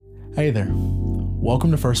Hey there,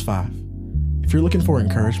 welcome to First Five. If you're looking for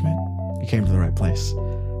encouragement, you came to the right place.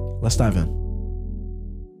 Let's dive in.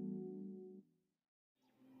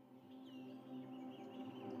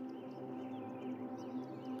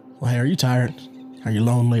 Well, hey, are you tired? Are you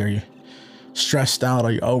lonely? Are you stressed out?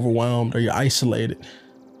 Are you overwhelmed? Are you isolated?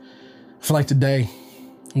 I feel like today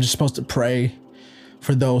I'm just supposed to pray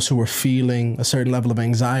for those who are feeling a certain level of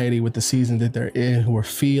anxiety with the season that they're in, who are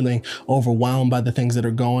feeling overwhelmed by the things that are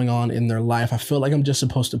going on in their life. I feel like I'm just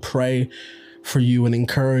supposed to pray for you and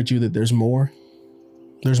encourage you that there's more.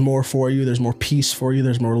 There's more for you. There's more peace for you.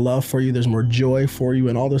 There's more love for you. There's more joy for you.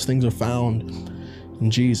 And all those things are found in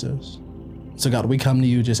Jesus. So God, we come to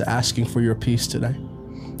you just asking for your peace today.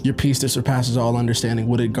 Your peace that surpasses all understanding.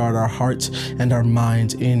 Would it guard our hearts and our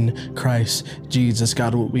minds in Christ Jesus?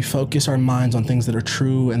 God, would we focus our minds on things that are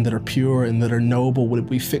true and that are pure and that are noble? Would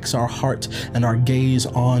we fix our heart and our gaze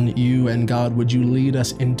on you? And God, would you lead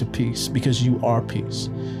us into peace, because you are peace.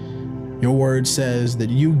 Your word says that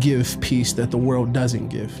you give peace that the world doesn't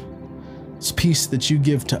give. It's peace that you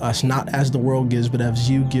give to us, not as the world gives, but as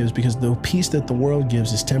you gives, because the peace that the world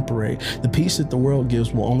gives is temporary. The peace that the world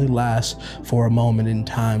gives will only last for a moment in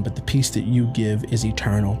time, but the peace that you give is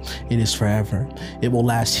eternal. It is forever. It will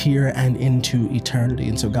last here and into eternity.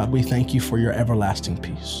 And so God, we thank you for your everlasting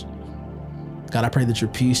peace. God, I pray that your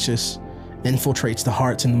peace just infiltrates the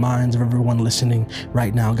hearts and minds of everyone listening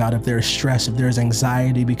right now. God, if there is stress, if there is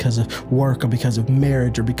anxiety because of work or because of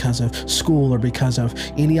marriage or because of school or because of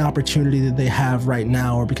any opportunity that they have right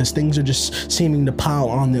now, or because things are just seeming to pile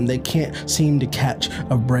on them, they can't seem to catch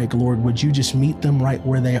a break, Lord, would you just meet them right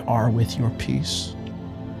where they are with your peace?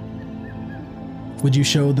 Would you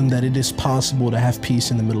show them that it is possible to have peace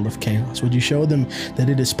in the middle of chaos? Would you show them that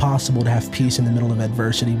it is possible to have peace in the middle of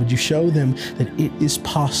adversity? Would you show them that it is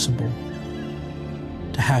possible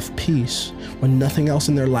to have peace when nothing else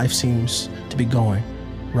in their life seems to be going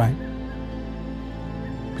right?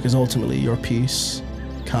 Because ultimately your peace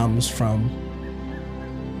comes from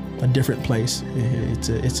a different place.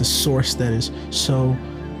 It's a source that is so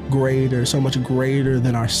greater, so much greater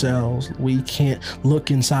than ourselves. We can't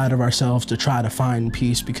look inside of ourselves to try to find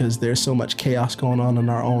peace, because there's so much chaos going on in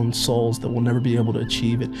our own souls that we'll never be able to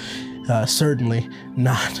achieve it. Certainly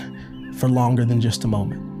not for longer than just a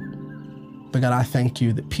moment. But God, I thank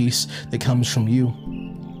you that peace that comes from you,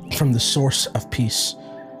 from the source of peace,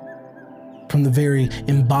 from the very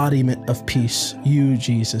embodiment of peace, you,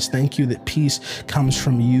 Jesus, thank you that peace comes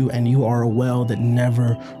from you, and you are a well that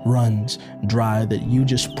never runs dry, that you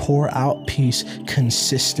just pour out peace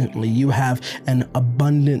consistently. You have an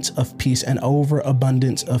abundance of peace, an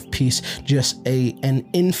overabundance of peace, just an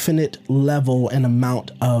infinite level and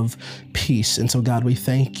amount of peace. And so God, we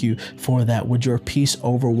thank you for that. Would your peace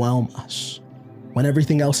overwhelm us? When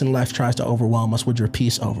everything else in life tries to overwhelm us, would your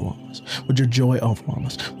peace overwhelm us? Would your joy overwhelm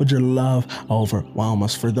us? Would your love overwhelm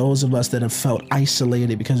us? For those of us that have felt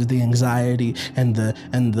isolated because of the anxiety and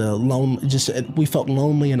the we felt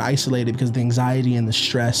lonely and isolated because of the anxiety and the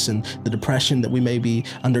stress and the depression that we may be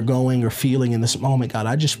undergoing or feeling in this moment, God,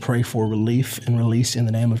 I just pray for relief and release in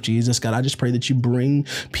the name of Jesus. God, I just pray that you bring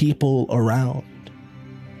people around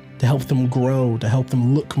to help them grow, to help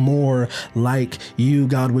them look more like you.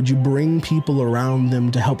 God, would you bring people around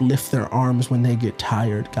them to help lift their arms when they get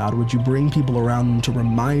tired? God, would you bring people around them to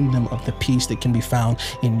remind them of the peace that can be found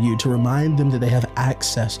in you, to remind them that they have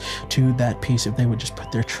access to that peace if they would just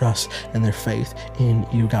put their trust and their faith in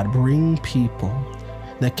you. God, bring people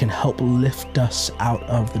that can help lift us out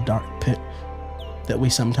of the dark pit that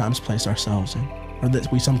we sometimes place ourselves in, or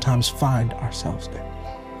that we sometimes find ourselves in.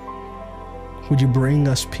 Would you bring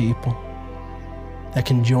us people that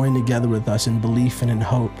can join together with us in belief and in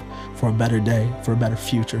hope for a better day, for a better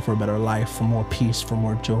future, for a better life, for more peace, for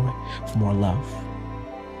more joy, for more love?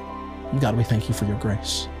 And God, we thank you for your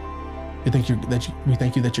grace. We thank you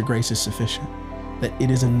that your grace is sufficient, that it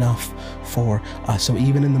is enough for us. So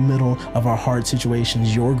even in the middle of our hard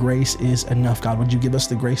situations, your grace is enough. God, would you give us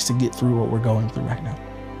the grace to get through what we're going through right now?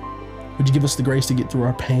 Would you give us the grace to get through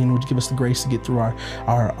our pain? Would you give us the grace to get through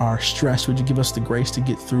our stress? Would you give us the grace to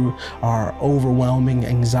get through our overwhelming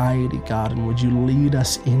anxiety, God? And would you lead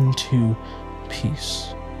us into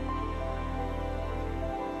peace?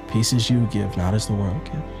 Peace as you give, not as the world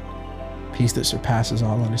gives. Peace that surpasses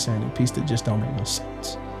all understanding. Peace that just don't make no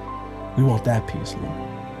sense. We want that peace,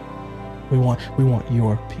 Lord. We want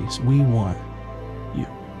your peace. We want you.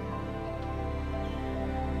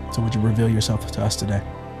 So would you reveal yourself to us today?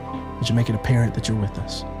 Would you make it apparent that you're with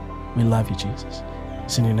us? We love you, Jesus.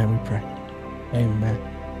 It's in your name we pray. Amen.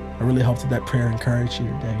 I really hope that prayer encouraged you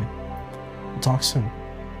today. We'll talk soon.